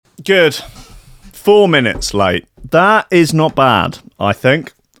Good. 4 minutes late. That is not bad, I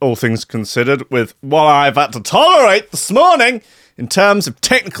think, all things considered, with what I've had to tolerate this morning in terms of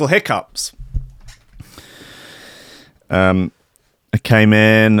technical hiccups. I came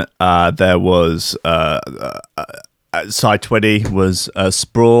in, there was... Side 20 was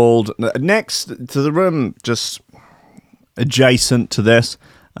sprawled next to the room, just adjacent to this.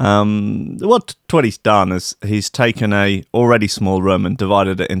 What 20's done is he's taken a already small room and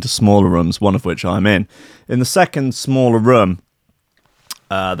divided it into smaller rooms, one of which I'm in. In the second smaller room,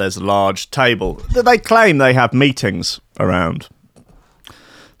 there's a large table that they claim they have meetings around.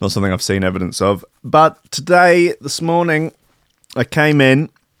 Not something I've seen evidence of. But this morning, I came in,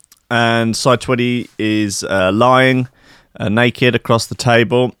 and Side 20 is lying naked across the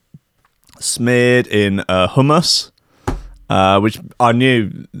table, smeared in hummus, which I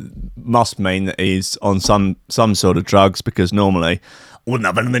knew must mean that he's on some sort of drugs, because normally I wouldn't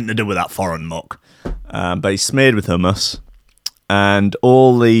have anything to do with that foreign muck. But he's smeared with hummus, and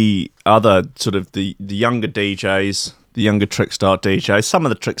all the other sort of the younger DJs, the younger Trickstar DJs, some of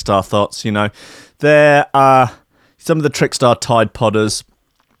the Trickstar thoughts, there are some of the Trickstar Tide Podders.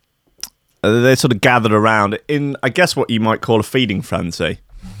 They're sort of gathered around in, I guess, what you might call a feeding frenzy.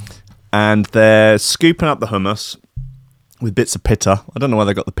 And they're scooping up the hummus with bits of pitta. I don't know where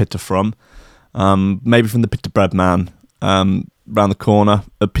they got the pitta from. Maybe from the Pitta Bread man round the corner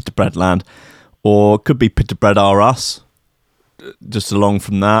of Pitta Bread land. Or could be Pitta Bread R Us, just along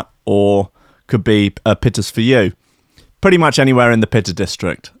from that. Or could be Pittas for You. Pretty much anywhere in the Pitta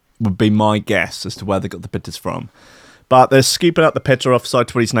district would be my guess as to where they got the pittas from. But they're scooping up the pitta off Side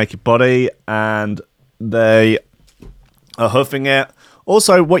 20's naked body, and they are hoofing it.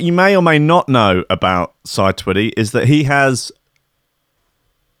 Also, what you may or may not know about Side 20 is that he has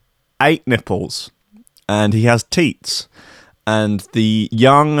 8 nipples, and he has teats. And the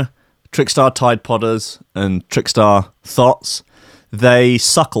young Trickstar Tide Podders and Trickstar Thoughts, they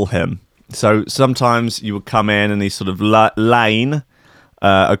suckle him. So sometimes you would come in and he's sort of laying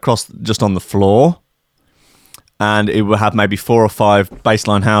across just on the floor. And it will have maybe 4 or 5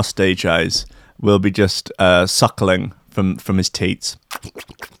 baseline house DJs will be just suckling from his teats.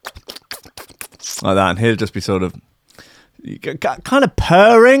 Like that. And he'll just be sort of kind of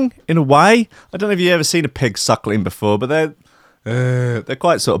purring in a way. I don't know if you've ever seen a pig suckling before, but they're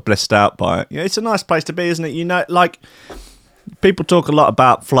quite sort of blissed out by it. It's a nice place to be, isn't it? Like, people talk a lot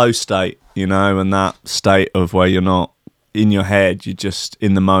about flow state, and that state of where you're not in your head, you're just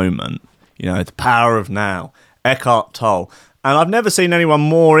in the moment. The power of now. Eckhart Tolle. And I've never seen anyone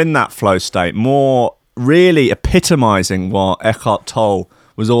more in that flow state, more really epitomising what Eckhart Tolle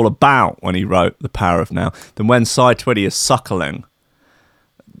was all about when he wrote The Power of Now, than when Side 20 is suckling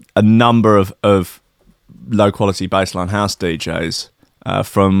a number of low-quality baseline house DJs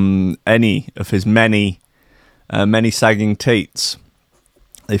from any of his many sagging teats.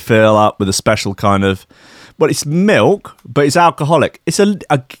 They fill up with a special kind of... Well, it's milk, but it's alcoholic. It's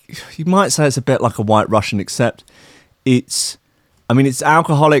you might say it's a bit like a White Russian, except it's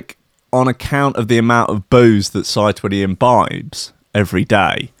alcoholic on account of the amount of booze that Side 20 imbibes every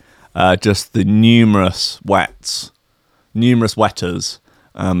day. Just the numerous wetters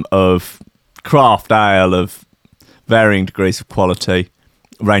of craft ale of varying degrees of quality,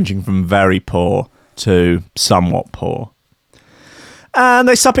 ranging from very poor to somewhat poor. And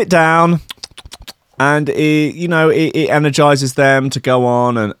they sup it down. And it energizes them to go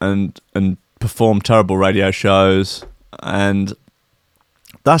on and perform terrible radio shows, and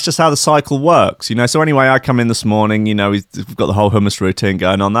that's just how the cycle works, So anyway, I come in this morning, we've got the whole hummus routine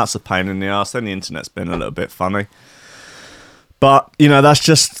going on. That's a pain in the arse. Then the internet's been a little bit funny, but that's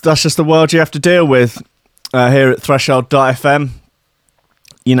just the world you have to deal with here at Threshold.fm.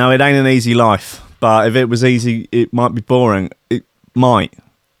 It ain't an easy life, but if it was easy, it might be boring. It might.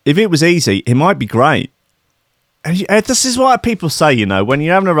 If it was easy, it might be great. And this is what people say, when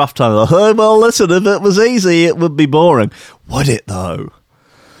you're having a rough time. Like, oh, well, listen, if it was easy, it would be boring. Would it, though?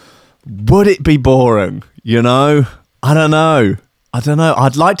 Would it be boring? I don't know.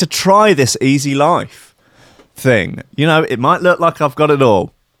 I'd like to try this easy life thing. It might look like I've got it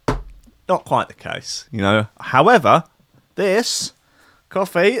all. Not quite the case, However, this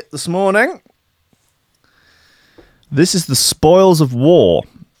coffee this morning, this is the spoils of war.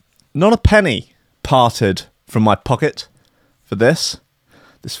 Not a penny parted from my pocket for this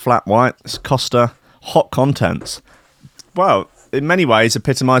flat white, this Costa hot contents. Well, in many ways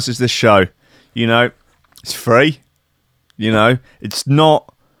epitomises this show. It's free. It's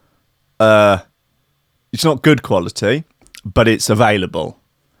not good quality, but it's available,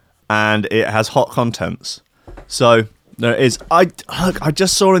 and it has hot contents. So There is. I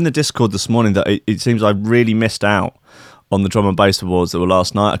just saw in the Discord this morning that it seems I really missed out on the Drum and Bass Awards that were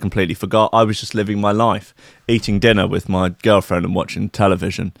last night. I completely forgot. I was just living my life, eating dinner with my girlfriend and watching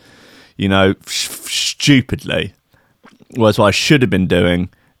television, stupidly. Whereas what I should have been doing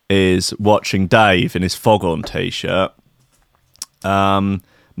is watching Dave in his Foghorn t-shirt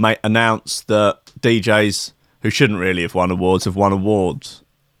announce that DJs who shouldn't really have won awards have won awards.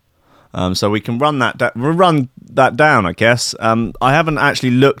 So we can run that down, I guess. I haven't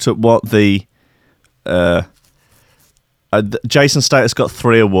actually looked at what the Jason Status got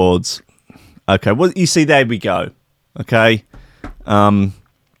 3 awards. Okay, well, you see, there we go. Okay,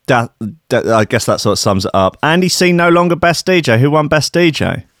 that I guess that sort of sums it up. Andy C no longer best DJ. Who won best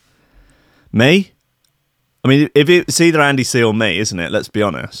DJ? Me? I mean, if it's either Andy C or me, isn't it? Let's be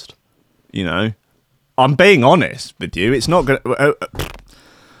honest. I'm being honest with you. It's not going to...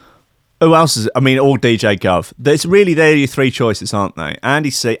 who else is it? I mean, all DJ Gov. They're your 3 choices, aren't they? Andy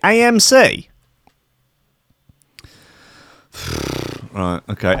C. AMC. Right,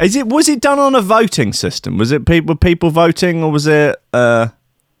 okay. Was it done on a voting system? Were people voting, or was it a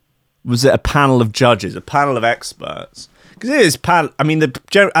panel of judges, a panel of experts? Because it is I mean,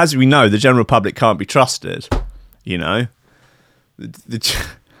 as we know, the general public can't be trusted. As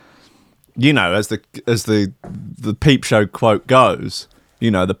the Peep Show quote goes,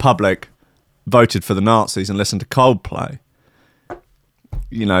 the public voted for the Nazis and listened to Coldplay.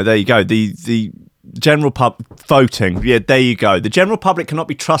 There you go. The general voting. Yeah, there you go. The general public cannot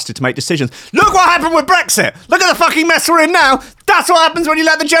be trusted to make decisions. Look what happened with Brexit. Look at the fucking mess we're in now. That's what happens when you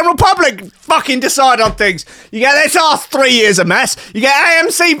let the general public fucking decide on things. You get this last 3 years a mess. You get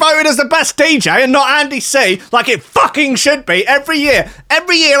AMC voted as the best DJ and not Andy C, like it fucking should be every year.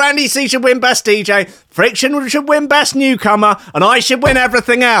 Every year Andy C should win best DJ, Friction should win best newcomer, and I should win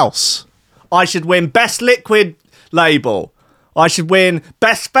everything else. I should win best liquid label. I should win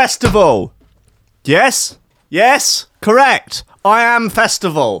best festival. Yes, correct. I am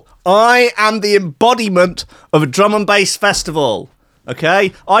festival. I am the embodiment of a drum and bass festival.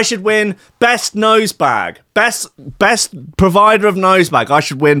 Okay? I should win best nose bag. Best provider of nose bag. I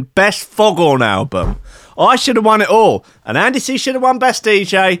should win best Foghorn album. I should have won it all. And Andy C should have won best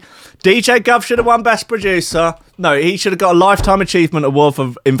DJ. DJ Gov should have won best producer. No, he should have got a Lifetime Achievement Award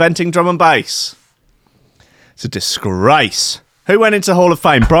for inventing drum and bass. It's a disgrace. Who went into Hall of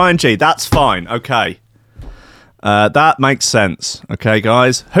Fame? Brian G. That's fine. Okay. That makes sense. Okay,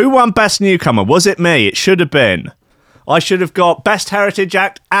 guys. Who won Best Newcomer? Was it me? It should have been. I should have got Best Heritage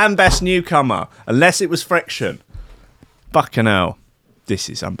Act and Best Newcomer. Unless it was Friction. Fucking hell. This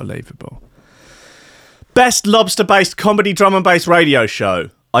is unbelievable. Best lobster-based comedy drum and bass radio show.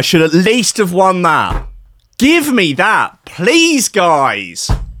 I should at least have won that. Give me that. Please,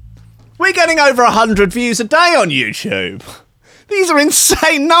 guys. We're getting over 100 views a day on YouTube. These are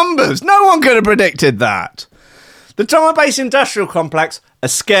insane numbers. No one could have predicted that. The drum and bass industrial complex are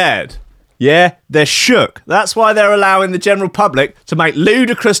scared. Yeah, they're shook. That's why they're allowing the general public to make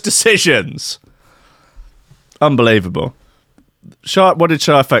ludicrous decisions. Unbelievable. What did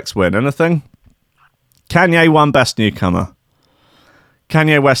Shy FX win? Anything? Kanye won Best Newcomer.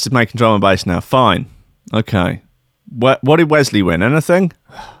 Kanye West is making drum and bass now. Fine. Okay. What did Wesley win? Anything?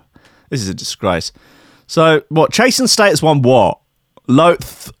 This is a disgrace. So, what? Jason Status won what?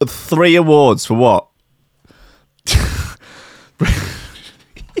 3 awards for what?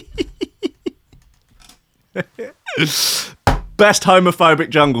 Best homophobic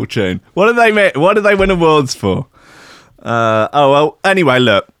jungle tune. What did they win awards for? Anyway,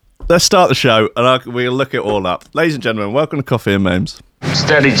 look. Let's start the show and we'll look it all up. Ladies and gentlemen, welcome to Coffee and Memes.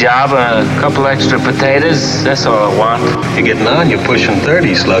 Steady job, a couple extra potatoes, that's all I want. You're getting on, you're pushing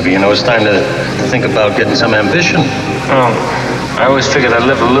 30, Slugger. It's time to think about getting some ambition. I always figured I'd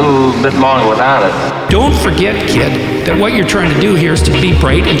live a little bit longer without it. Don't forget, kid, that what you're trying to do here is to be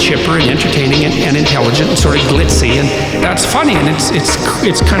bright and chipper and entertaining and intelligent and sort of glitzy, and that's funny, and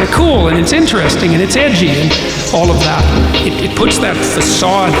it's kind of cool, and it's interesting, and it's edgy, and all of that. It puts that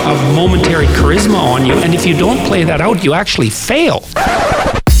facade of momentary charisma on you, and if you don't play that out, you actually fail.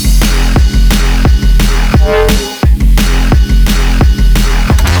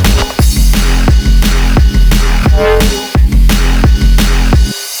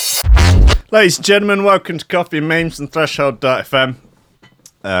 Ladies and gentlemen, welcome to Coffee and Memes and Threshold.fm.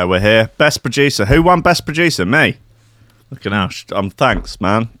 We're here. Best producer. Who won best producer? Me. Looking out. Thanks,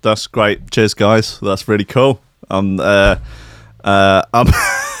 man. That's great. Cheers, guys. That's really cool. I'm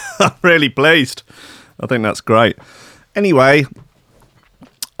really pleased. I think that's great. Anyway,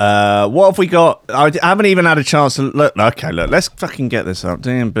 what have we got? I haven't even had a chance to look. Okay, look. Let's fucking get this up.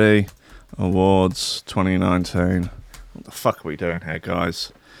 D&B Awards 2019. What the fuck are we doing here,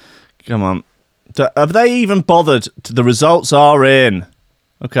 guys? Come on. Have they even bothered? The results are in.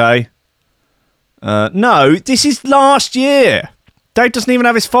 Okay. No, this is last year. Dave doesn't even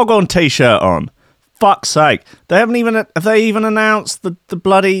have his Fog On t-shirt on. Fuck's sake. Have they even announced the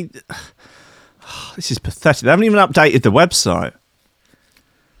bloody... This is pathetic. They haven't even updated the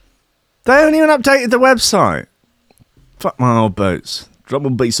website. Fuck my old boats. Drum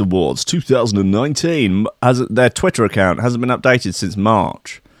and Bass Awards 2019. Their Twitter account hasn't been updated since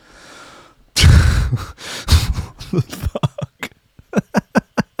March. What the fuck?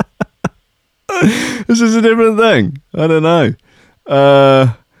 This is a different thing. I don't know.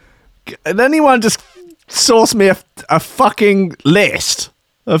 Can anyone just source me a fucking list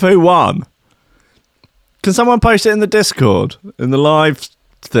of who won? Can someone post it in the Discord, in the live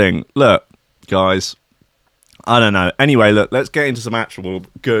thing? Look, guys, I don't know. Anyway, look, let's get into some actual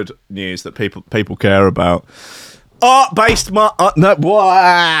good news that people care about. Art Basil,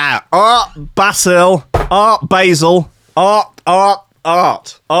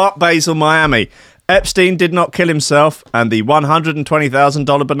 Miami. Epstein did not kill himself, and the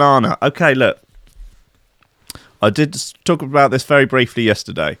 $120,000 banana. Okay, look, I did talk about this very briefly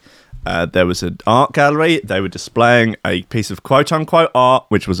yesterday. There was an art gallery. They were displaying a piece of quote-unquote art,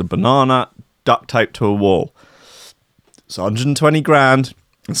 which was a banana duct taped to a wall. It's 120 grand,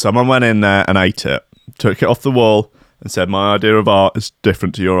 and someone went in there and ate it, took it off the wall, and said, my idea of art is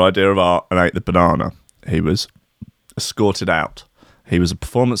different to your idea of art, and ate the banana. He was escorted out. He was a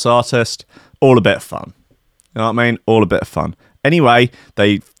performance artist. All a bit of fun. You know what I mean? All a bit of fun. Anyway,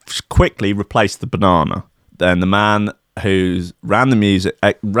 they quickly replaced the banana. Then the man who ran the music,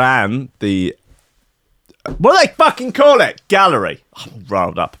 ran the... What do they fucking call it? Gallery. I'm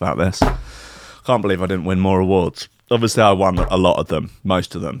riled up about this. Can't believe I didn't win more awards. Obviously, I won a lot of them.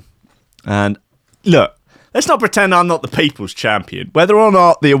 Most of them. And look, let's not pretend I'm not the people's champion. Whether or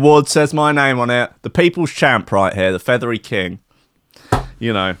not the award says my name on it, the people's champ right here, the feathery king.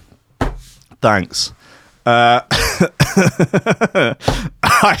 You know, thanks. As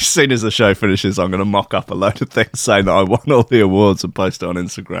soon as the show finishes, I'm going to mock up a load of things saying that I won all the awards and post it on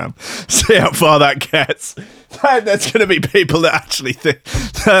Instagram. See how far that gets. There's going to be people that actually think,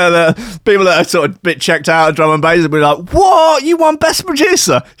 people that are sort of a bit checked out of drum and bass will be like, what? You won Best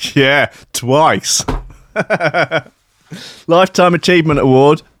Producer? Yeah, twice. Lifetime Achievement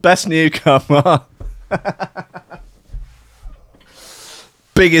Award, Best Newcomer.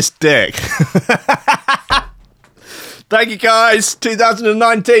 Biggest dick. Thank you, guys.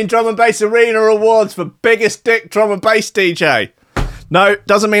 2019 Drum and Bass Arena Awards for Biggest Dick Drum and Bass DJ. No,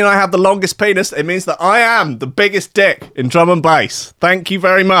 doesn't mean I have the longest penis. It means that I am the biggest dick in drum and bass. Thank you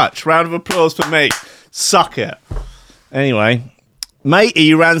very much. Round of applause for me. Suck it. Anyway, matey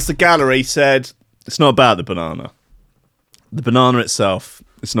who runs the gallery said it's not about the banana. The banana itself,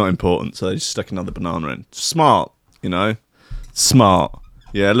 it's not important, so they just stuck another banana in. Smart, you know? Smart.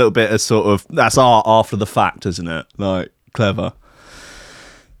 Yeah, a little bit of sort of... That's art after the fact, isn't it? Like, clever.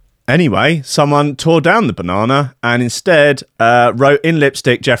 Anyway, someone tore down the banana and instead wrote in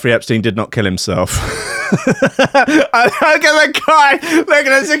lipstick, Jeffrey Epstein did not kill himself. Look at the guy! Look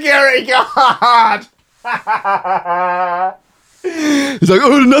at the security guard! He's like,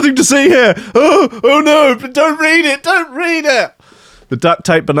 oh, nothing to see here! Oh no, but don't read it! Don't read it! The duct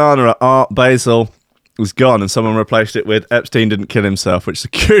tape banana at Art Basel was gone and someone replaced it with Epstein didn't kill himself, which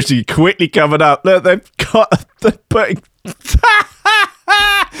security quickly covered up. Look, they're putting...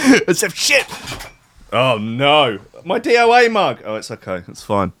 As if shit. Oh no, my DOA mug. Oh, it's okay, it's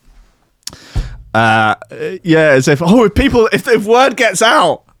fine. Yeah, as if if word gets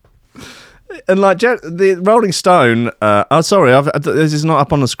out, and like the Rolling Stone. Sorry, this is not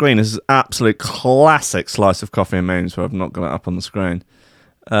up on the screen. This is absolute classic slice of coffee and memes where I've not got it up on the screen.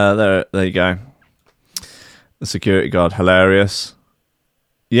 There you go. The security guard, hilarious.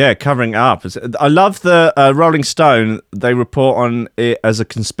 Yeah, covering up. I love the Rolling Stone. They report on it as a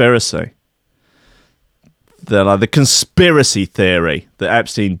conspiracy. They're like the conspiracy theory that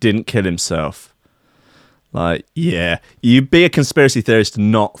Epstein didn't kill himself. Like, yeah, you'd be a conspiracy theorist to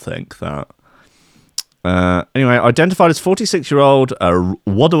not think that. Anyway, identified as 46-year-old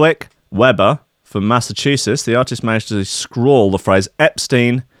Wadwick Weber from Massachusetts, the artist managed to scrawl the phrase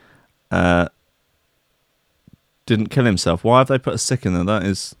Epstein didn't kill himself. Why have they put a sick in there? That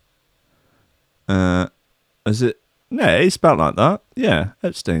is it? Yeah, it's spelled like that. Yeah,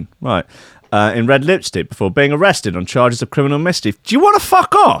 Epstein. Right. In red lipstick before being arrested on charges of criminal mischief. Do you want to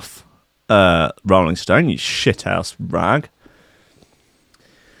fuck off, Rolling Stone, you shithouse rag?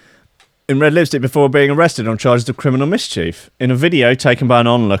 In red lipstick before being arrested on charges of criminal mischief. In a video taken by an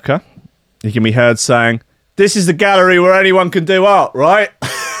onlooker, he can be heard saying, This is the gallery where anyone can do art, right?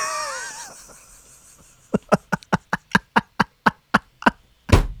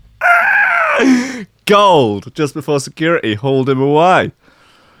 Gold, just before security hauled him away.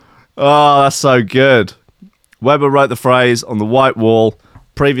 Oh, that's so good. Weber wrote the phrase on the white wall,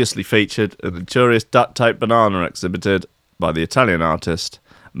 previously featured in the curious duct tape banana exhibited by the Italian artist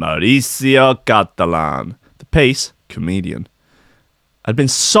Maurizio Catalan. The piece, comedian, had been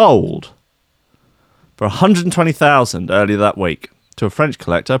sold for $120,000 earlier that week to a French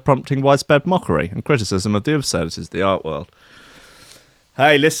collector, prompting widespread mockery and criticism of the absurdities of the art world.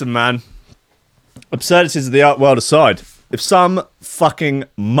 Hey, listen, man. Absurdities of the art world aside, if some fucking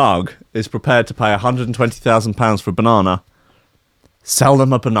mug is prepared to pay £120,000 for a banana, sell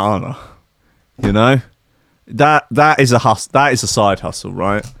them a banana. You know? That is a hustle. That is a side hustle,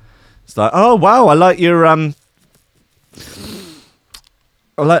 right? It's like, oh wow, I like your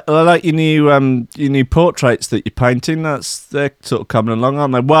I like your new portraits that you're painting. They're sort of coming along,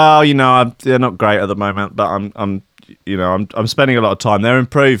 aren't they? Well, you know, they're not great at the moment, but I'm spending a lot of time. They are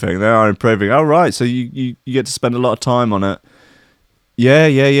improving. Oh right, so you get to spend a lot of time on it.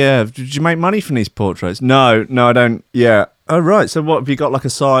 Yeah. Did you make money from these portraits? No, I don't. Yeah. Oh right. So what have you got, like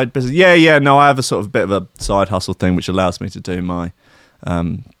a side business? Yeah. No, I have a sort of bit of a side hustle thing which allows me to do my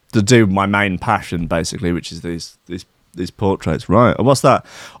main passion basically, which is these portraits. Right. And what's that?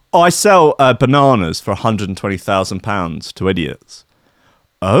 I sell bananas for £120,000 to idiots.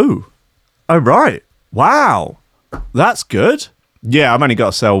 Oh right. Wow. That's good. Yeah, I've only got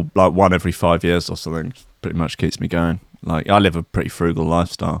to sell like one every 5 years or something. Pretty much keeps me going. Like, I live a pretty frugal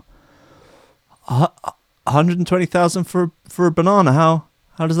lifestyle. 120,000 for a banana.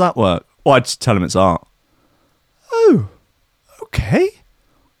 How does that work? Well, I just tell him it's art. Oh, okay,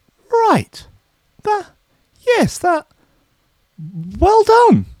 right. That. Well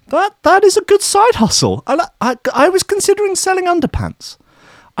done. That is a good side hustle. I was considering selling underpants.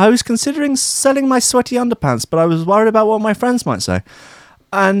 I was considering selling my sweaty underpants, but I was worried about what my friends might say.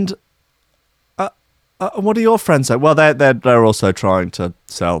 And what do your friends say? Well, they're also trying to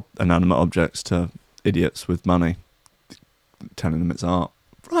sell inanimate objects to idiots with money, telling them it's art.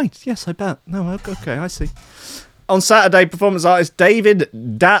 Right, yes, I bet. No, okay, I see. On Saturday, performance artist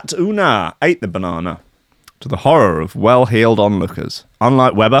David Dat Una ate the banana, to the horror of well-heeled onlookers.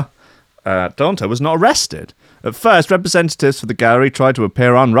 Unlike Weber, Dante was not arrested. At first, representatives for the gallery tried to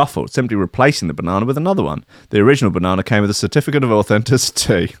appear unruffled, simply replacing the banana with another one. The original banana came with a certificate of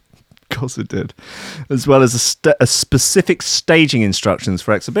authenticity. Of course it did. As well as a specific staging instructions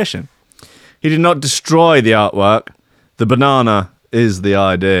for exhibition. He did not destroy the artwork. The banana is the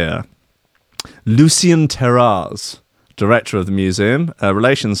idea. Lucien Terraz, director of the museum,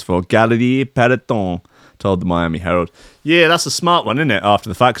 relations for Galerie Peloton, told the Miami Herald. Yeah, that's a smart one, isn't it, after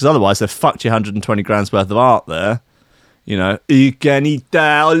the fact? Because otherwise they've fucked you 120 grand's worth of art there. You know, you can eat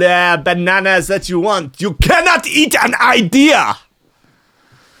all the bananas that you want. You cannot eat an idea!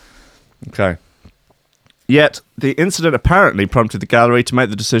 Okay. Yet, the incident apparently prompted the gallery to make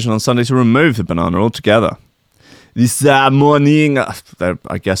the decision on Sunday to remove the banana altogether. This morning, they're,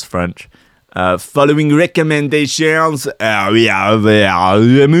 I guess, French. Following recommendations, we have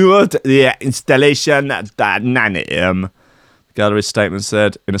removed the installation at 9 a.m. The gallery's statement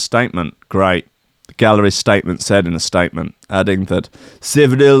said in a statement, great. The gallery's statement said in a statement, adding that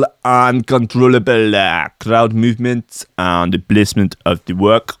several uncontrollable crowd movements and the placement of the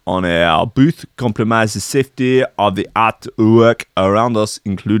work on our booth compromise the safety of the artwork around us,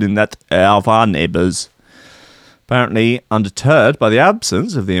 including that of our neighbours. Apparently, undeterred by the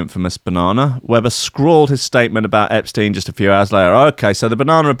absence of the infamous banana, Weber scrawled his statement about Epstein just a few hours later. Okay, so the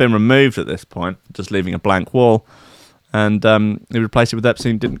banana had been removed at this point, just leaving a blank wall, and he replaced it with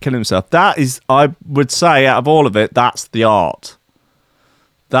Epstein, didn't kill himself. That is, I would say, out of all of it, that's the art.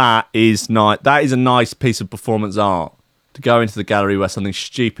 That is nice. That is a nice piece of performance art, to go into the gallery where something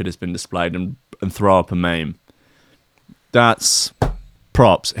stupid has been displayed and throw up a meme. That's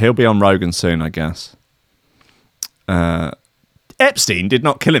props. He'll be on Rogan soon, I guess. Epstein did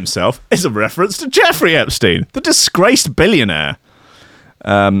not kill himself is a reference to Jeffrey Epstein, the disgraced billionaire.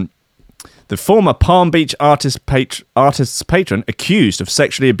 The former Palm Beach artist's patron accused of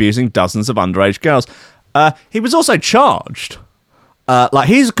sexually abusing dozens of underage girls. He was also charged. Like,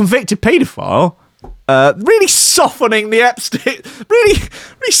 he's a convicted paedophile. Really softening the Epstein, really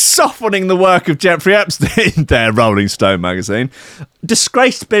softening the work of Jeffrey Epstein there, Rolling Stone magazine.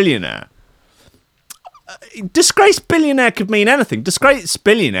 Disgraced billionaire. Disgraced billionaire could mean anything. Disgraced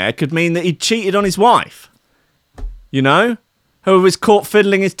billionaire could mean that he cheated on his wife. You know? Who was caught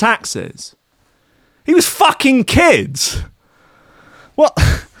fiddling his taxes. He was fucking kids. What?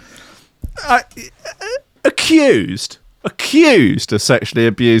 accused of sexually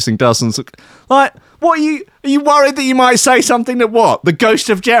abusing dozens of... Like, what are you worried that you might say something that what? The ghost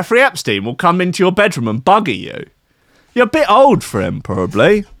of Jeffrey Epstein will come into your bedroom and bugger you? You're a bit old for him,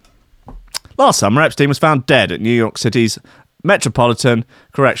 probably. Last summer, Epstein was found dead at New York City's Metropolitan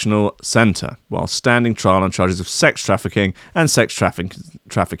Correctional Center while standing trial on charges of sex trafficking and sex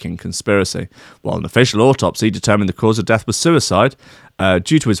trafficking conspiracy. While an official autopsy determined the cause of death was suicide,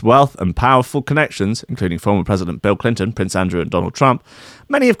 due to his wealth and powerful connections, including former President Bill Clinton, Prince Andrew and Donald Trump,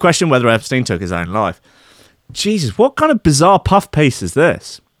 many have questioned whether Epstein took his own life. Jesus, what kind of bizarre puff piece is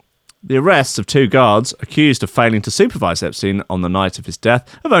this? The arrests of 2 guards accused of failing to supervise Epstein on the night of his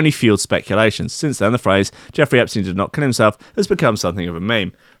death have only fueled speculations. Since then, the phrase, Jeffrey Epstein did not kill himself, has become something of a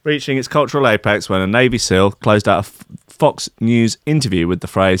meme, reaching its cultural apex when a Navy SEAL closed out a Fox News interview with the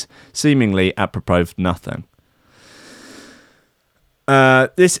phrase, seemingly apropos of nothing.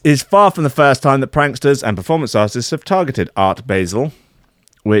 This is far from the first time that pranksters and performance artists have targeted Art Basel,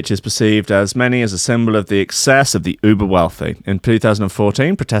 which is perceived as many as a symbol of the excess of the uber-wealthy. In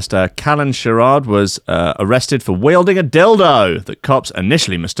 2014, protester Callan Sherrod was arrested for wielding a dildo that cops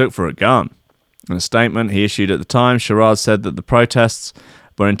initially mistook for a gun. In a statement he issued at the time, Sherrod said that the protests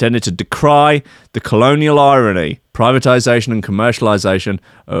were intended to decry the colonial irony, privatization and commercialization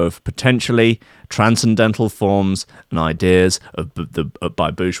of potentially transcendental forms and ideas by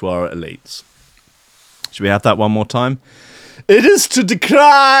bourgeois elites. Should we have that one more time? It is to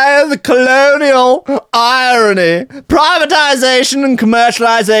decry the colonial irony, privatization and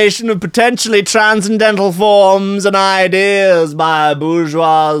commercialization of potentially transcendental forms and ideas by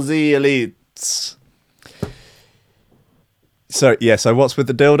bourgeoisie elites. So what's with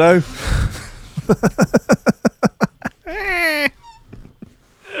the dildo?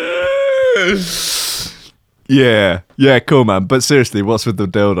 Yeah, cool, man. But seriously, what's with the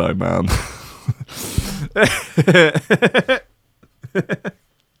dildo, man?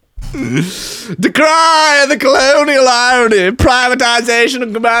 Decry the colonial irony, privatization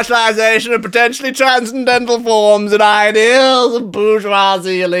and commercialization of potentially transcendental forms and ideals of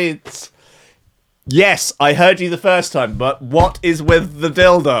bourgeoisie elites. Yes, I heard you the first time, but what is with the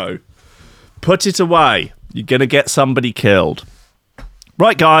dildo? Put it away. You're gonna get somebody killed.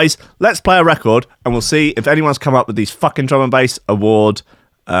 Right, guys, let's play a record and we'll see if anyone's come up with these fucking drum and bass award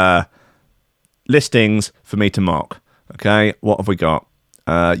listings for me to mock. Okay, what have we got?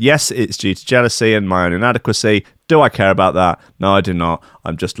 Yes, it's due to jealousy and my own inadequacy. Do I care about that? No, I do not.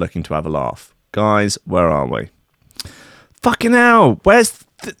 I'm just looking to have a laugh. Guys, where are we? Fucking hell, where's...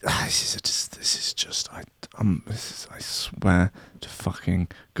 This is just... I swear to fucking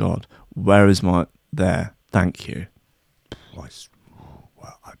God. Where is my... There. Thank you.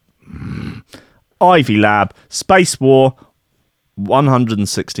 Ivy Lab, Space War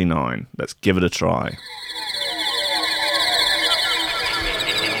 169. Let's give it a try.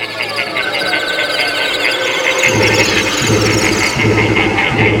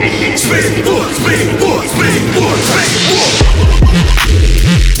 Space War, Space War, Space War, Space War.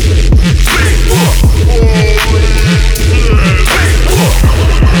 Space War. Space War.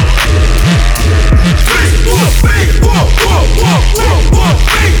 Space War, Space War,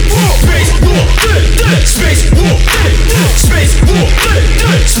 Space War, Space War, Space War, Space War,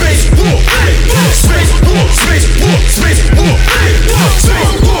 Space War, Space War, Space War,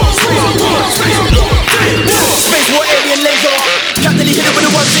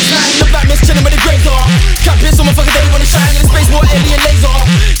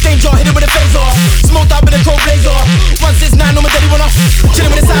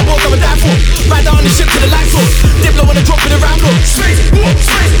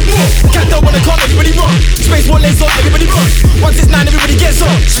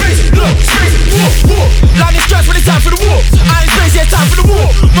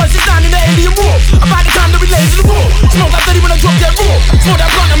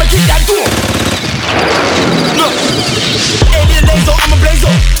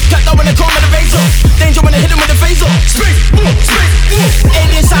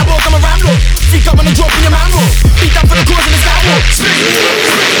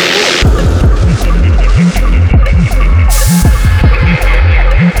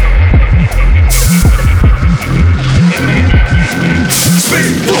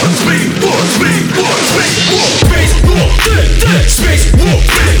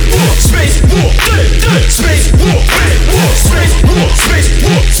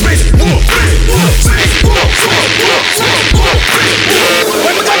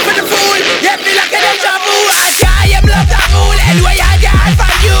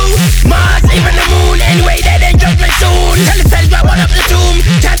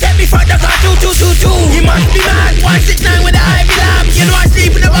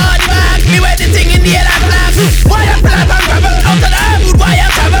 body back. Me when the thing in the air that black. Why you flap and gravel out of the earth? Why you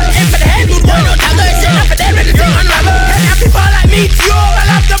travel? In for the head, why not tangle? It's enough for them when the thing unravel. And happy people like me, yo, I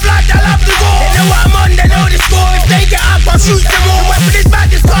love the blood, I love the gore. They know what I'm on, they know the score. If they get up, I'll shoot them all. Weapon is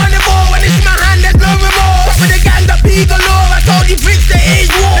bad, it's carnivore. When it's my hand, there's no remorse. With the gang that people know, I told you bricks there is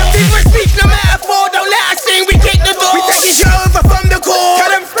war. The thing we speak, no metaphor, don't let us sing, we kick the door. We take the show over from the core.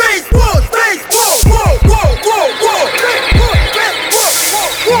 Tell them space, whoa, space, whoa, whoa, whoa, whoa, whoa, space, whoa, space, whoa,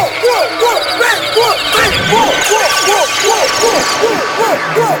 whoa, whoa, whoa, space, whoa, space, whoa, whoa, whoa, whoa, whoa, whoa,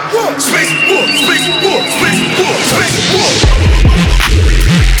 whoa, whoa, Space, whoa, space, whoa, space, whoa, space, whoa.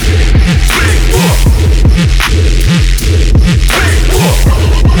 Space, whoa. Space, whoa.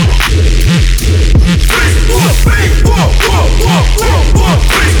 Space, whoa, space, whoa, whoa, whoa, whoa, whoa,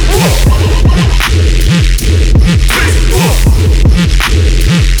 space, whoa. Space, whoa. Space, whoa.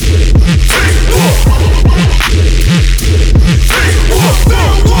 Space, whoa,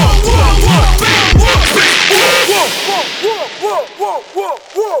 whoa, whoa, whoa, whoa, space, whoa, space,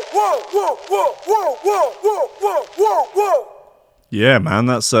 Yeah, man,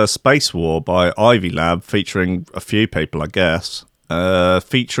 that's Space War by Ivy Lab, featuring a few people, I guess.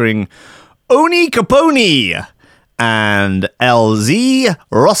 Featuring Oni Capone and LZ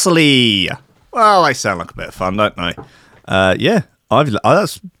Rossley. Well, they sound like a bit of fun, don't they? Yeah, Ivy Lab,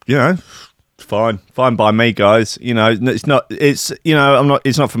 that's, you know, fine by me, guys. You know, it's not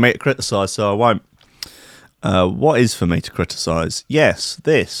for me to criticise, so I won't. What is for me to criticise? Yes,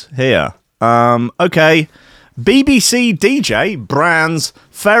 this here. Okay. BBC DJ brands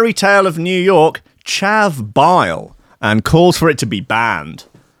Fairy Tale of New York chav bile and calls for it to be banned.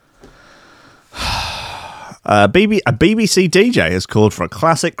 A BBC DJ has called for a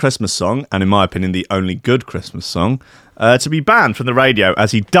classic Christmas song, and in my opinion the only good Christmas song, to be banned from the radio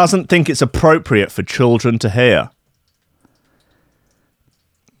as he doesn't think it's appropriate for children to hear.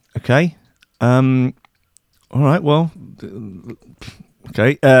 Okay. All right, well...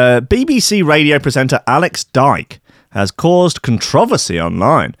 Okay. BBC radio presenter Alex Dyke has caused controversy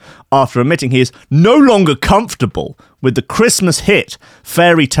online after admitting he is no longer comfortable with the Christmas hit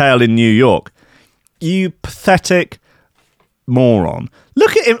Fairy Tale in New York. You pathetic moron.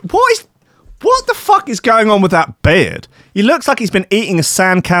 Look at him. What the fuck is going on with that beard? He looks like he's been eating a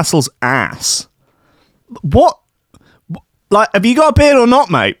sandcastle's ass. What? Like, have you got a beard or not,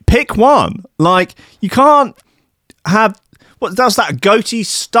 mate? Pick one. Like, you can't have... What does that goatee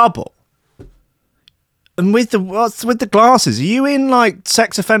stubble? And what's with the glasses? Are you in like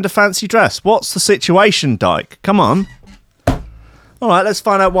sex offender fancy dress? What's the situation, Dyke? Come on. All right, let's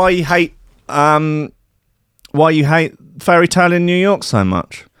find out why you hate Fairy Tale in New York so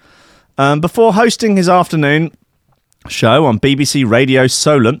much. Before hosting his afternoon show on BBC Radio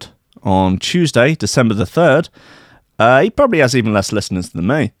Solent on Tuesday, December the 3rd, he probably has even less listeners than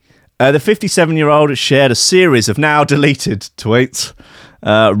me. The 57-year-old shared a series of now deleted tweets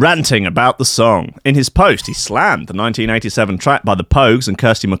ranting about the song. In his post, he slammed the 1987 track by the Pogues and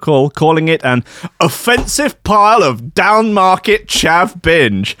Kirsty MacColl, calling it an offensive pile of downmarket chav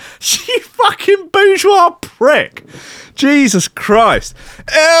binge. You fucking bourgeois prick. Jesus Christ.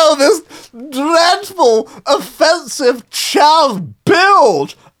 Ew, this dreadful, offensive chav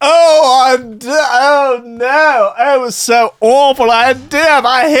build. Oh no, it was so awful. I did.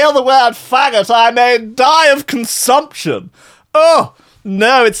 I hear the word faggot, I may die of consumption. Oh,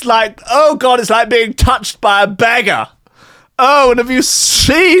 no, it's like, oh God, it's like being touched by a beggar. Oh, and have you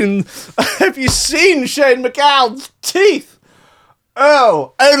seen Shane MacGowan's teeth?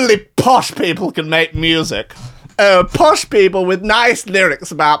 Oh, only posh people can make music. Oh, posh people with nice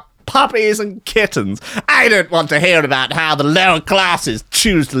lyrics about puppies and kittens. I don't want to hear about how the lower classes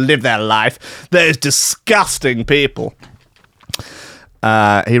choose to live their life. Those disgusting people.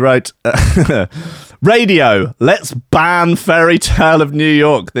 He wrote, Radio, let's ban Fairy Tale of New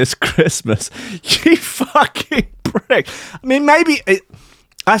York this Christmas. You fucking prick. I mean, maybe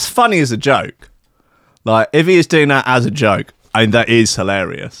that's funny as a joke. Like, if he is doing that as a joke, I mean, that is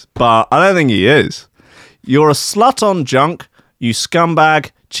hilarious. But I don't think he is. You're a slut on junk, you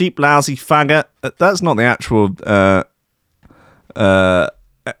scumbag, cheap, lousy faggot. That's not the actual.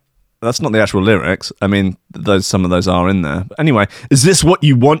 That's not the actual lyrics. I mean, some of those are in there. But anyway, is this what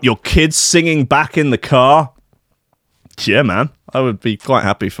you want your kids singing back in the car? Yeah, man. I would be quite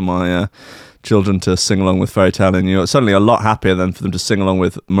happy for my children to sing along with Fairy Tale in New York. Certainly a lot happier than for them to sing along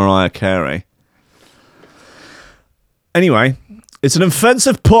with Mariah Carey. Anyway, it's an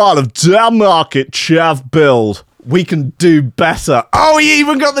offensive pile of damn market chav build. We can do better. Oh, you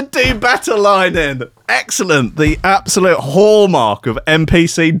even got the do better line in. Excellent. The absolute hallmark of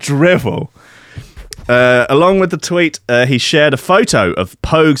NPC drivel. Along with the tweet, he shared a photo of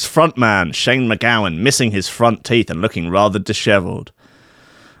Pogue's frontman, Shane MacGowan, missing his front teeth and looking rather dishevelled.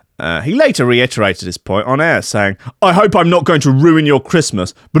 He later reiterated his point on air, saying, "I hope I'm not going to ruin your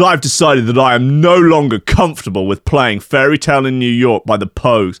Christmas, but I've decided that I am no longer comfortable with playing Fairy Tale in New York by the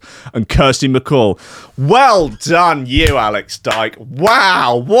Pogues and Kirsty MacColl." Well done, you, Alex Dyke.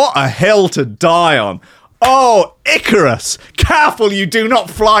 Wow, what a hill to die on. Oh, Icarus, careful you do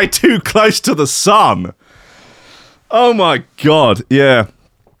not fly too close to the sun. Oh my God, yeah.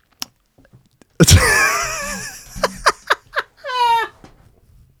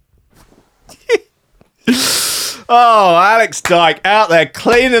 Oh, Alex Dyke out there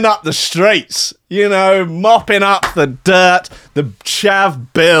cleaning up the streets, you know, mopping up the dirt, the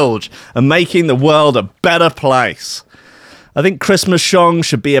chav bilge, and making the world a better place. I think Christmas songs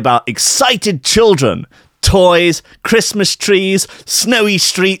should be about excited children, toys, Christmas trees, snowy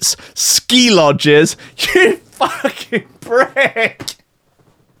streets, ski lodges. You fucking prick!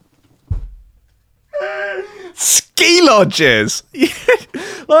 Ski lodges!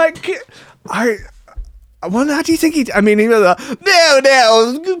 I wonder, how do you think he was like,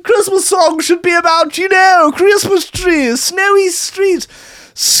 no, Christmas songs should be about, you know, Christmas trees, snowy streets,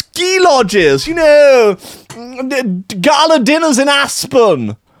 ski lodges, you know, gala dinners in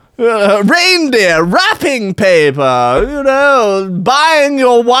Aspen, reindeer, wrapping paper, you know, buying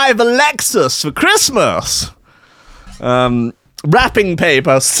your wife a Lexus for Christmas, wrapping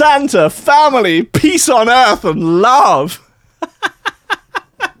paper, Santa, family, peace on earth and love.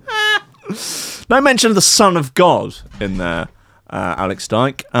 No mention of the Son of God in there, Alex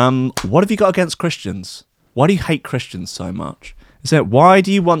Dyke. What have you got against Christians? Why do you hate Christians so much? Is it, why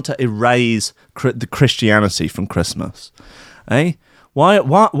do you want to erase the Christianity from Christmas? Eh? Why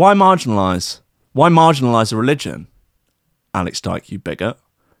marginalise? Why marginalise a religion? Alex Dyke, you bigot.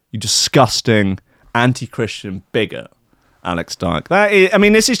 You disgusting anti-Christian bigot, Alex Dyke.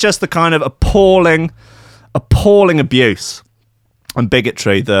 This is just the kind of appalling abuse and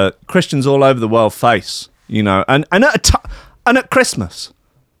bigotry that Christians all over the world face, you know, and at Christmas,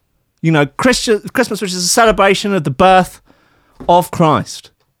 you know, Christmas, which is a celebration of the birth of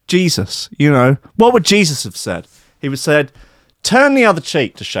Christ, Jesus. You know, what would Jesus have said? He would have said, "Turn the other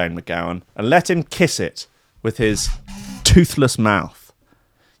cheek to Shane MacGowan and let him kiss it with his toothless mouth."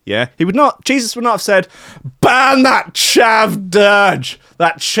 Yeah, Jesus would not have said, "Ban that chav dirge,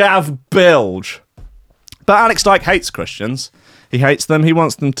 that chav bilge." But Alex Dyke hates Christians. He hates them. He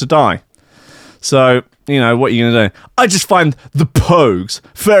wants them to die. So, you know, what are you going to do? I just find the Pogues,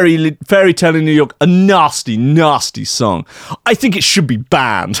 Fairy Tale in New York, a nasty, nasty song. I think it should be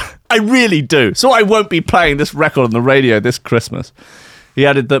banned. I really do. So I won't be playing this record on the radio this Christmas. He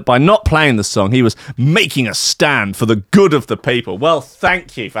added that by not playing the song, he was making a stand for the good of the people. Well,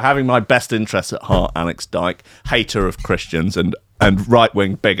 thank you for having my best interests at heart, Alex Dyke, hater of Christians and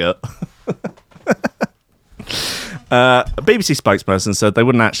right-wing bigot. A BBC spokesperson said they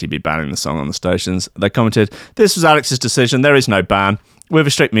wouldn't actually be banning the song on the stations. They commented, "This was Alex's decision. There is no ban. We have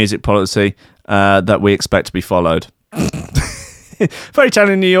a strict music policy that we expect to be followed." Fairy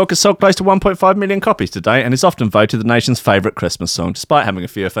Tale in New York has sold close to 1.5 million copies today and is often voted the nation's favourite Christmas song, despite having a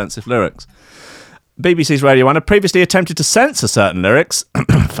few offensive lyrics. BBC's Radio 1 had previously attempted to censor certain lyrics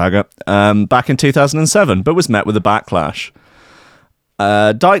faggot, back in 2007, but was met with a backlash.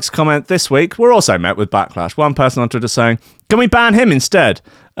 Dyke's comment this week were also met with backlash. One person on Twitter saying, "Can we ban him instead?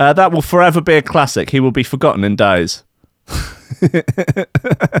 That will forever be a classic. He will be forgotten in days."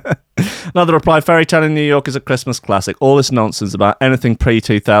 Another replied, "Fairy Tale in New York is a Christmas classic. All this nonsense about anything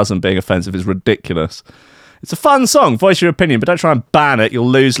pre-2000 being offensive is ridiculous. It's a fun song. Voice your opinion, but don't try and ban it. You'll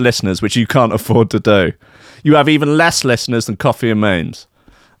lose listeners, which you can't afford to do. You have even less listeners than Coffee and Memes."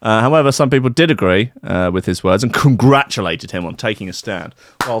 However, some people did agree with his words and congratulated him on taking a stand.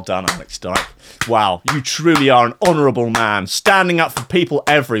 Well done, Alex Dyke. Wow, you truly are an honourable man, standing up for people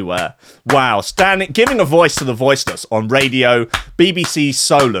everywhere. Wow, giving a voice to the voiceless on radio, BBC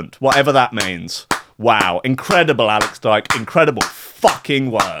Solent, whatever that means. Wow, incredible, Alex Dyke. Incredible fucking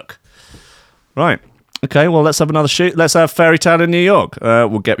work. Right. Okay, well, let's have another shoot. Let's have Fairy Tale in New York.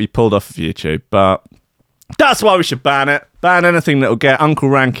 We'll get me pulled off of YouTube, but that's why we should ban it. Ban anything that will get Uncle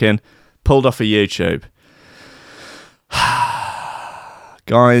Rankin pulled off of YouTube.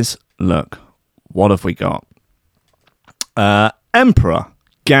 Guys, look, what have we got? Emperor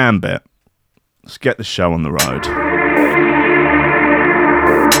Gambit. Let's get the show on the road.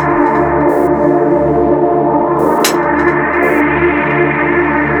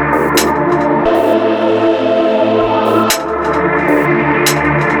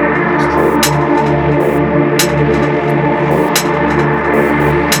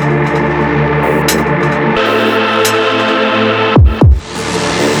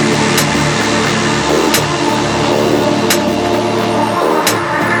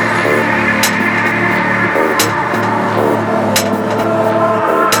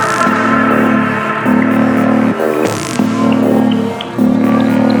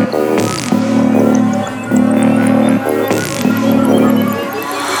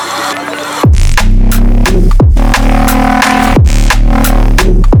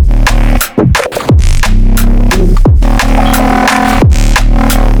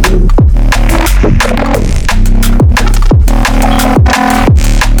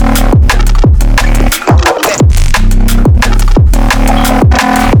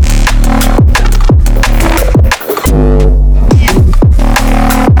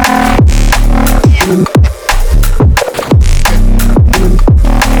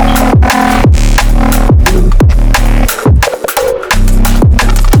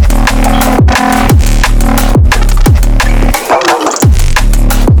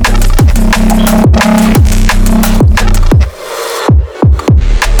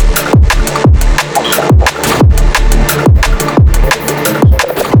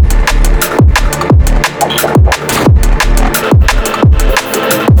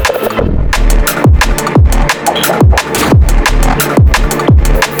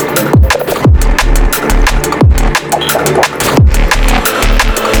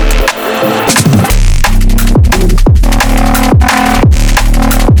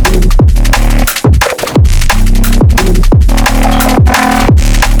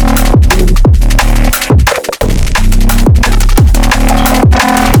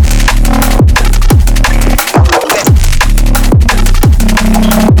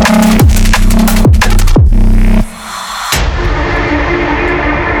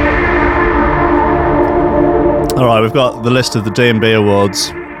 we've got the list of the D&B awards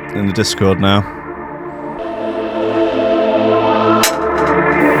in the Discord now.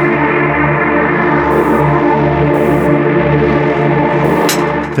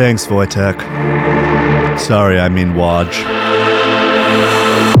 Thanks, Wojtek. Sorry, I mean Waj.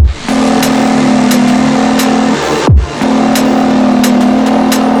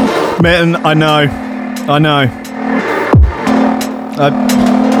 Mitten, I know.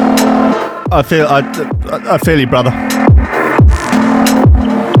 I feel you, brother.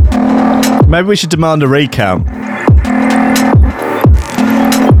 Maybe we should demand a recount.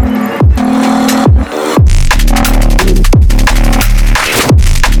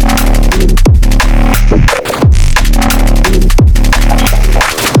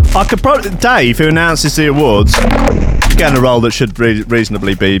 I could probably Dave, who announces the awards, getting a role that should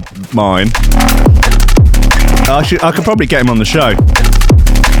reasonably be mine. I could probably get him on the show.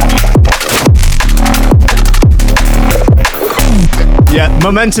 Yeah,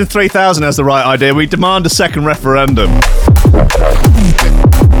 Momentum 3000 has the right idea. We demand a second referendum.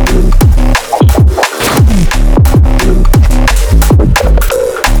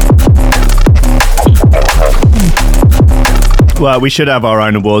 Well, we should have our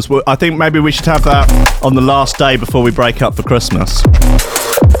own awards. Well, I think maybe we should have that on the last day before we break up for Christmas.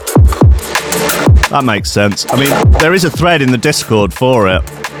 That makes sense. I mean, there is a thread in the Discord for it,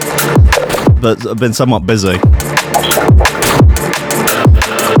 but I've been somewhat busy.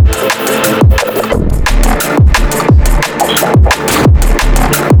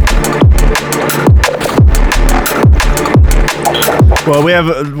 Well,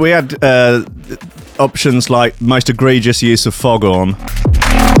 we had options like most egregious use of foghorn.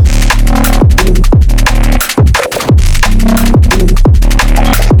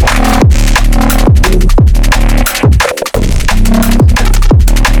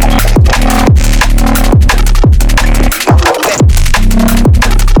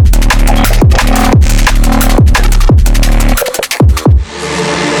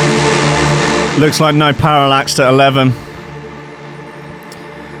 Looks like no parallax at 11.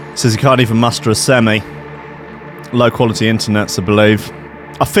 Says he can't even muster a semi. Low quality internets, I believe.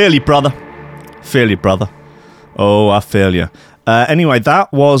 I feel you, brother. Oh, I feel you. Anyway,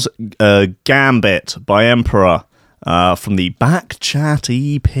 that was Gambit by Emperor from the Backchat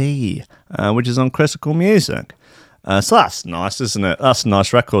EP, which is on Critical Music. So that's nice, isn't it? That's a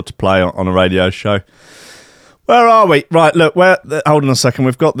nice record to play on a radio show. Where are we? Right, look, hold on a second.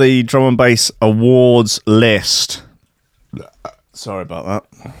 We've got the Drum and Bass Awards list. Sorry about that.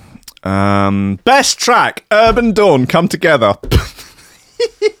 Best track, Urban Dawn, Come Together.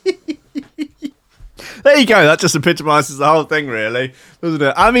 There you go, that just epitomises the whole thing, really, doesn't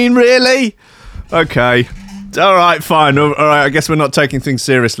it? I mean, really? Okay. Alright, fine. Alright, I guess we're not taking things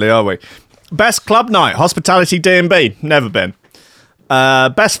seriously, are we? Best club night, Hospitality D&B, never been.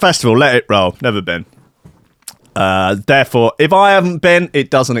 Best festival, Let It Roll, never been. Therefore, if I haven't been,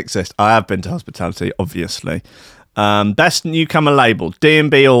 it doesn't exist. I have been to Hospitality, obviously. Best newcomer label,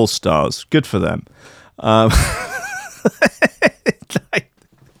 D&B All Stars. Good for them. My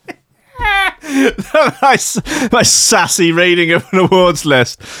sassy reading of an awards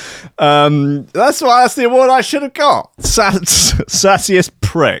list. That's the award I should have got. Sassiest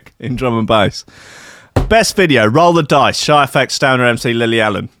prick in drum and bass. Best video, Roll the Dice, Shy FX, Stoner MC, Lily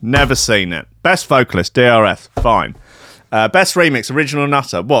Allen. Never seen it. Best vocalist, DRS. Fine. Best remix, Original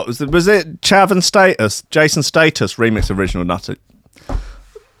Nutter. What was it? Chav and Status, Jason Status remix Original Nutter.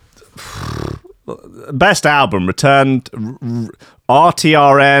 Best album, Returned,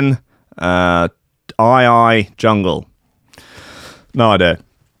 RTRN, II Jungle. No idea.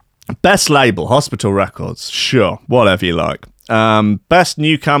 Best label, Hospital Records. Sure, whatever you like. Best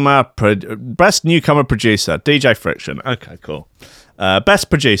newcomer producer, DJ Friction. Okay, cool. Best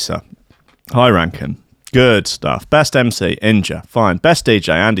producer, High Rankin. Good stuff. Best MC, Inja. Fine. Best DJ,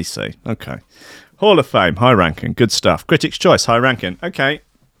 Andy C. Okay. Hall of Fame, High Rankin. Good stuff. Critics' Choice, High Rankin. Okay.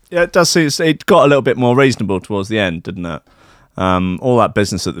 Yeah, it does seem it got a little bit more reasonable towards the end, didn't it? All that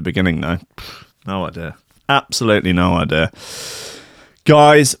business at the beginning, though. No idea. Absolutely no idea.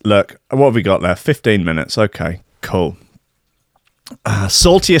 Guys, look, what have we got there? 15 minutes. Okay, cool.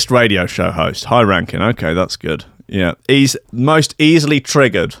 Saltiest radio show host, High Rankin. Okay, that's good. Yeah, most easily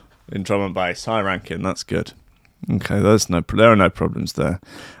triggered in drum and bass, High Rankin. That's good. Okay, there are no problems there.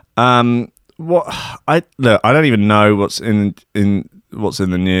 I don't even know what's in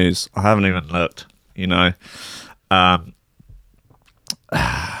the news. I haven't even looked. You know,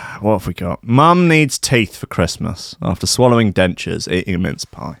 what have we got? Mum needs teeth for Christmas after swallowing dentures, eating a mince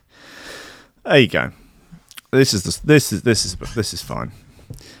pie. There you go. This is fine.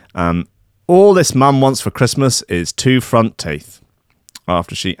 All this mum wants for Christmas is 2 front teeth,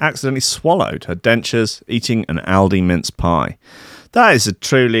 after she accidentally swallowed her dentures eating an Aldi mince pie. That is a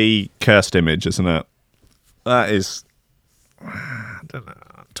truly cursed image, isn't it? That is, I don't know,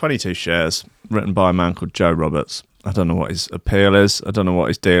 22 shares, written by a man called Joe Roberts. I don't know what his appeal is. I don't know what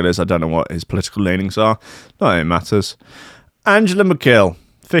his deal is. I don't know what his political leanings are. Not that it matters. Angela McGill,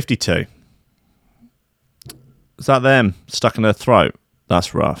 52. Is that them stuck in her throat?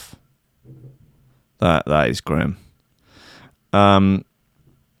 That's rough. That is grim.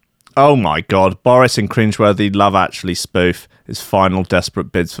 Oh my God, Boris in cringeworthy Love Actually spoof is final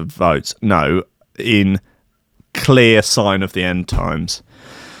desperate bids for votes. No, in clear sign of the end times.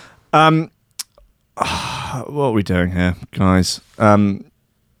 What are we doing here, guys? Are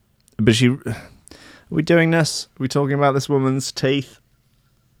we doing this? Are we talking about this woman's teeth?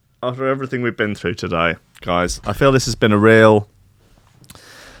 After everything we've been through today, guys, I feel this has been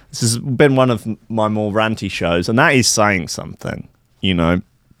this has been one of my more ranty shows, and that is saying something, you know.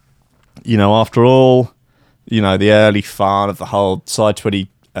 After all, the early fun of the whole Side 20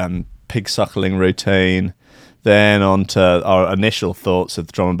 pig suckling routine, then on to our initial thoughts of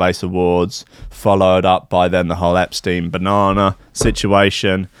the Drum and Bass Awards, followed up by then the whole Epstein banana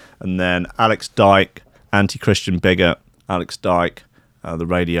situation, and then Alex Dyke, anti-Christian bigot, Alex Dyke, the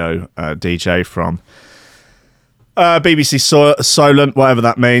radio DJ from BBC Solent, whatever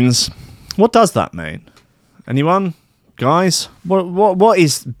that means. What does that mean? Anyone? Guys? What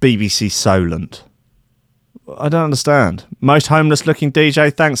is BBC Solent? I don't understand. Most homeless looking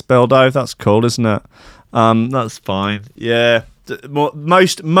DJ. Thanks, Bildo. That's cool, isn't it? That's fine. Yeah.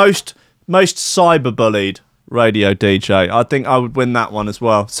 Most cyberbullied radio DJ. I think I would win that one as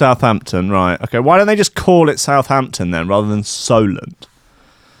well. Southampton, right. Okay, why don't they just call it Southampton then, rather than Solent?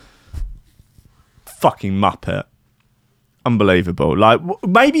 Fucking muppet. Unbelievable. Like,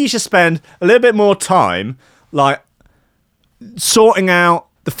 maybe you should spend a little bit more time, like, sorting out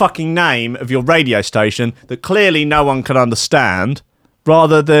the fucking name of your radio station that clearly no one can understand,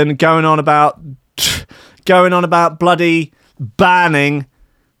 rather than going on about bloody banning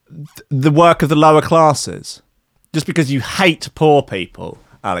the work of the lower classes. Just because you hate poor people,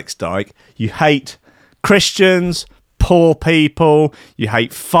 Alex Dyke. You hate Christians, poor people, you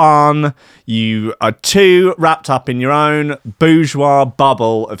hate fun, you are too wrapped up in your own bourgeois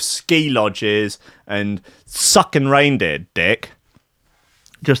bubble of ski lodges and sucking reindeer dick.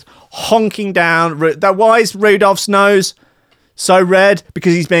 Just honking down. Why is Rudolph's nose so red?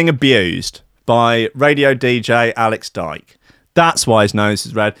 Because he's being abused by radio DJ Alex Dyke. That's why his nose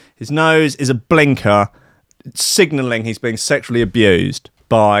is red. His nose is a blinker signalling he's being sexually abused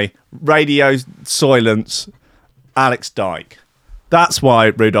by radio silence Alex Dyke. That's why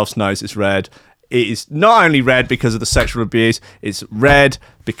Rudolph's nose is red. It is not only red because of the sexual abuse, it's red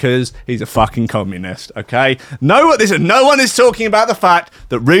because he's a fucking communist, okay? No one is talking about the fact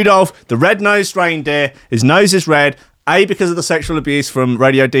that Rudolph, the red-nosed reindeer, his nose is red, A, because of the sexual abuse from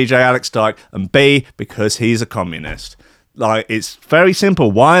radio DJ Alex Dyke, and B, because he's a communist. Like, it's very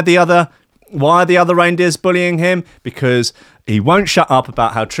simple. Why are the other reindeers bullying him? Because he won't shut up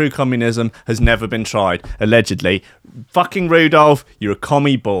about how true communism has never been tried, allegedly. Fucking Rudolph, you're a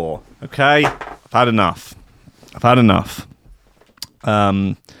commie bore, okay? I've had enough.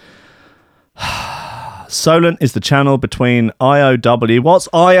 Solent is the channel between IOW. What's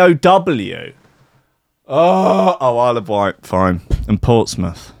IOW? Oh, Isle of Wight, fine. And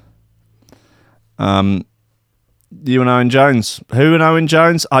Portsmouth. You and Owen Jones. Who and Owen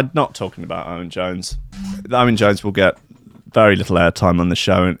Jones? I'm not talking about Owen Jones. Owen Jones will get very little airtime on the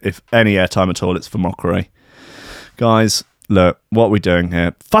show, and if any airtime at all, it's for mockery. Guys, look, what are we doing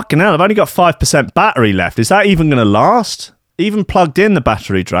here? Fucking hell, I've only got 5% battery left. Is that even going to last? Even plugged in, the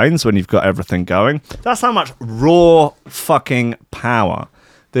battery drains when you've got everything going. That's how much raw fucking power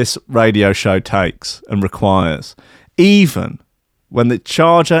this radio show takes and requires. Even when the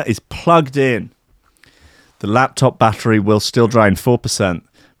charger is plugged in, the laptop battery will still drain 4%.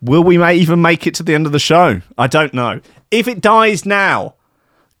 Will we even make it to the end of the show? I don't know. If it dies now,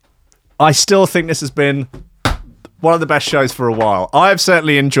 I still think this has been one of the best shows for a while. I have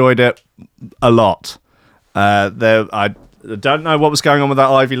certainly enjoyed it a lot. I don't know what was going on with that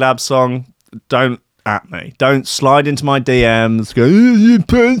Ivy Lab song. Don't at me. Don't slide into my DMs. Go, you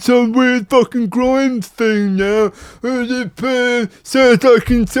put some weird fucking grime thing now. Says I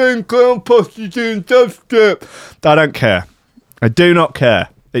can send clown prostitute and dubstep. I don't care. I do not care.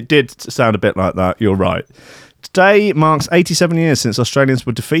 It did sound a bit like that. You're right. Today marks 87 years since Australians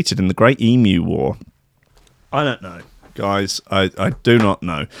were defeated in the Great Emu War. I don't know, guys. I do not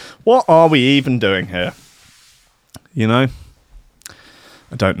know. What are we even doing here? You know?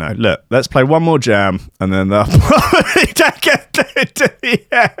 I don't know. Look, let's play one more jam, and then they'll probably take it to the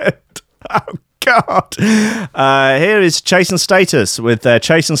end. Oh, God. Here is Chase and Status with their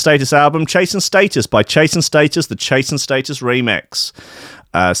Chase and Status album, Chase and Status by Chase and Status, the Chase and Status remix.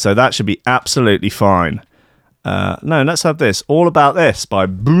 So that should be absolutely fine. No, let's have this. All About This by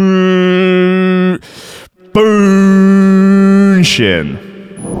Boonshin.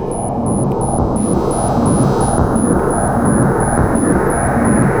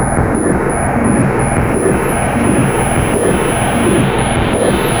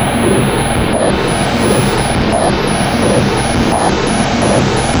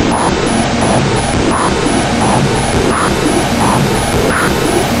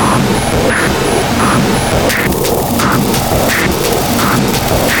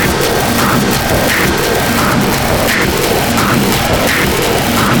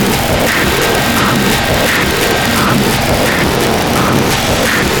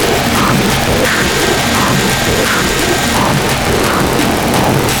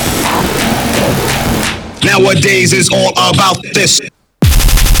 Nowadays is all about this.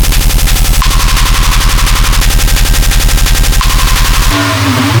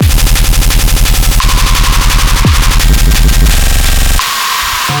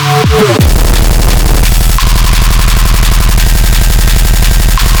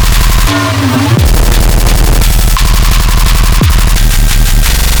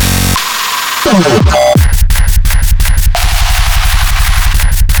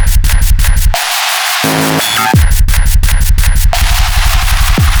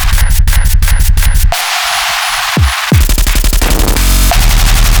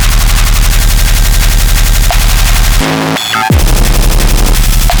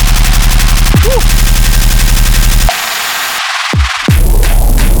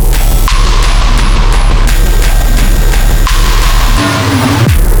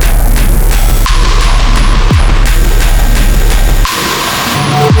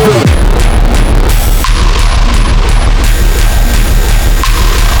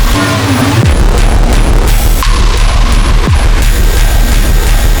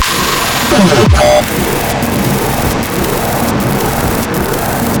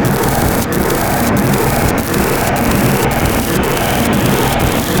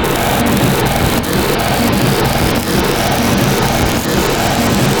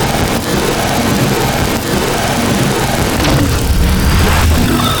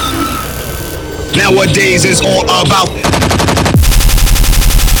 Nowadays is all about.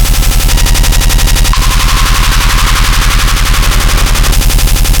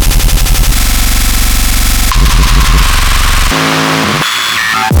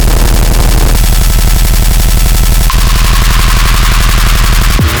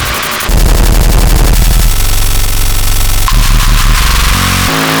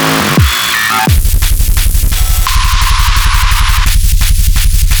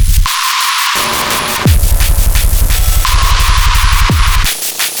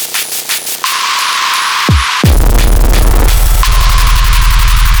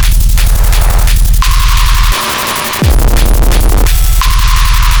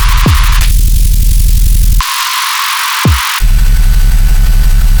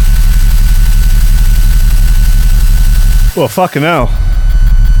 Well, fucking hell.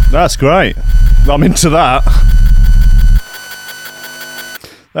 That's great. I'm into that.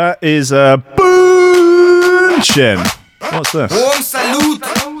 That is Boonshin. What's this?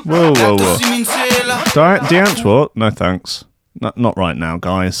 Whoa. Deant what? No thanks. Not right now,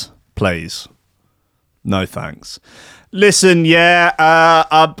 guys. Please. No thanks. Listen,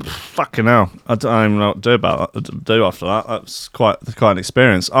 fucking hell. I don't know what to do after that. That's quite an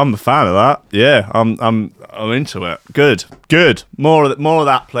experience. I'm a fan of that. Yeah, I'm into it. Good. More of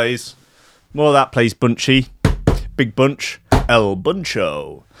that, please. More of that, please, Bunchy. Big Bunch. El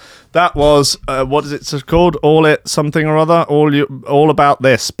Buncho. That was what is it called? All It something or other. All About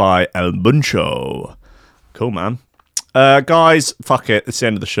This by El Buncho. Cool, man. Guys, fuck it. It's the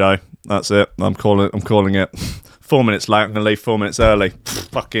end of the show. That's it. I'm calling it. 4 minutes late. I'm gonna leave 4 minutes early.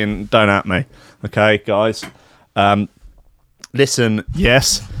 Fucking don't at me. Okay, guys. Listen.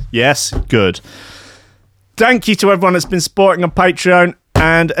 Yes. Good. Thank you to everyone that's been supporting on Patreon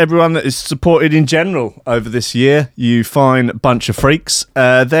and everyone that is supported in general over this year. You fine bunch of freaks.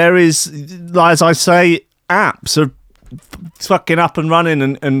 There is, as I say, apps are fucking up and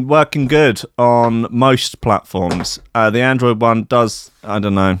running and working good on most platforms. The Android one does, I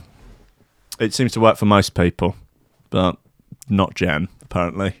don't know. It seems to work for most people, but not Jen,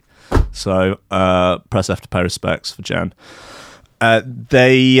 apparently. So, press F to pay respects for Jen.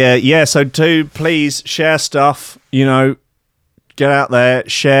 So do please share stuff, Get out there,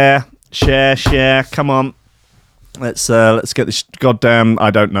 share. Come on. Let's get this goddamn. I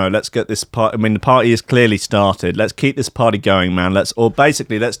don't know. Let's get this party. I mean, the party is clearly started. Let's keep this party going, man. Let's do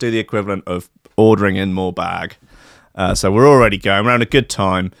the equivalent of ordering in more bag. So we're already going. We're having a good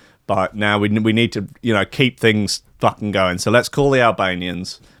time, but now we need to keep things fucking going. So let's call the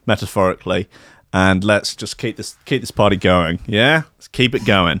Albanians metaphorically, and let's just keep this party going. Yeah, let's keep it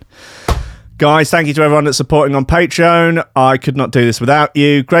going. Guys, thank you to everyone that's supporting on Patreon. I could not do this without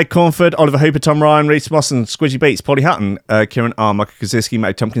you. Greg Cornford, Oliver Hooper, Tom Ryan, Reese Boston, Squidgy Beats, Paulie Hutton, Kieran R, Michael Kaczynski,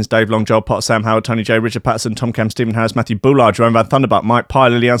 Matty Tompkins, Dave Long, Joel Potter, Sam Howard, Tony J, Richard Patterson, Tom Cam, Stephen Harris, Matthew Bullard, Jerome Van Thunderbuck, Mike Pye,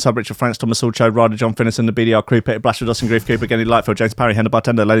 Lillian Sub, Richard Franks, Thomas Allchode, Ryder, John Finnison, the BDR crew, Peter Blashford, Dustin Grief, Cooper, Genny Lightfield, James Parry, Hender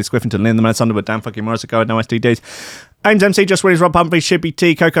Bartender, Lady Squiffington, Lynn the Man Sunderwood, Dan fucking Morris, Go, No STDs. Ames MC, Just Williams, Rob Humphrey, Shibby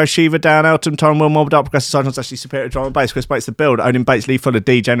T, Coco Shiva, Dan Elton, Tom Will, Mob Dark, Progressive Sergeants, Actually Superior, John Bass, Chris Bates, The Build, Odin Bates, Lee Fuller,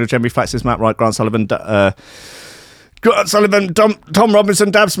 D, General Jemmy Flaxes, Matt Wright, Grant Sullivan, Tom Robinson,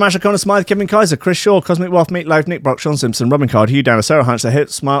 Dab Smasher, Connor Smythe, Kevin Kaiser, Chris Shaw, Cosmic Wolf, Meatloaf, Nick Brock, Sean Simpson, Robin Card, Hugh Downer, Sarah Hunch, The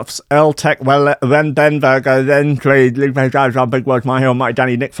Hit, Smarts, L Tech, Then Denver, Then Trade, Luke Big Words, My Hero, Mike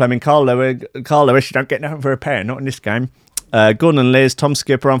Danny, Nick Fleming, Carl Lewis, you don't get nothing for a pair, not in this game. Gordon and Liz, Tom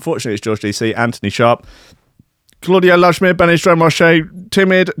Skipper, unfortunately it's George DC, Anthony Sharp, Claudia Lushmere, Benny Stroh,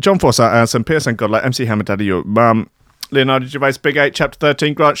 Timid, John Forsyth, Anderson, Pearson, Godlike, MC Hammer, Daddy, your mum, Leonardo Gervais, Big 8, Chapter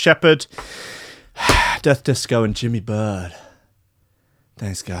 13, Grant Shepherd, Death Disco, and Jimmy Bird.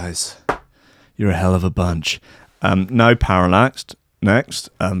 Thanks, guys. You're a hell of a bunch. No Parallaxed next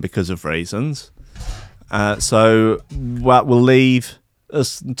because of reasons. So we'll leave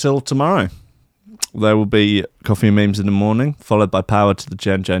us until tomorrow. There will be Coffee and Memes in the morning, followed by Power to the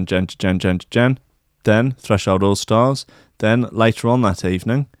Gen to Gen. Then Threshold All Stars. Then later on that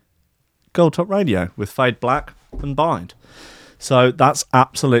evening, Gold Top Radio with Fade Black and Bind. So that's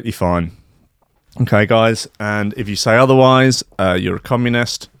absolutely fine. Okay, guys. And if you say otherwise, you're a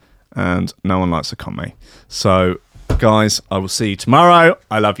communist, and no one likes a commie. So, guys, I will see you tomorrow.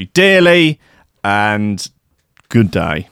 I love you dearly, and good day.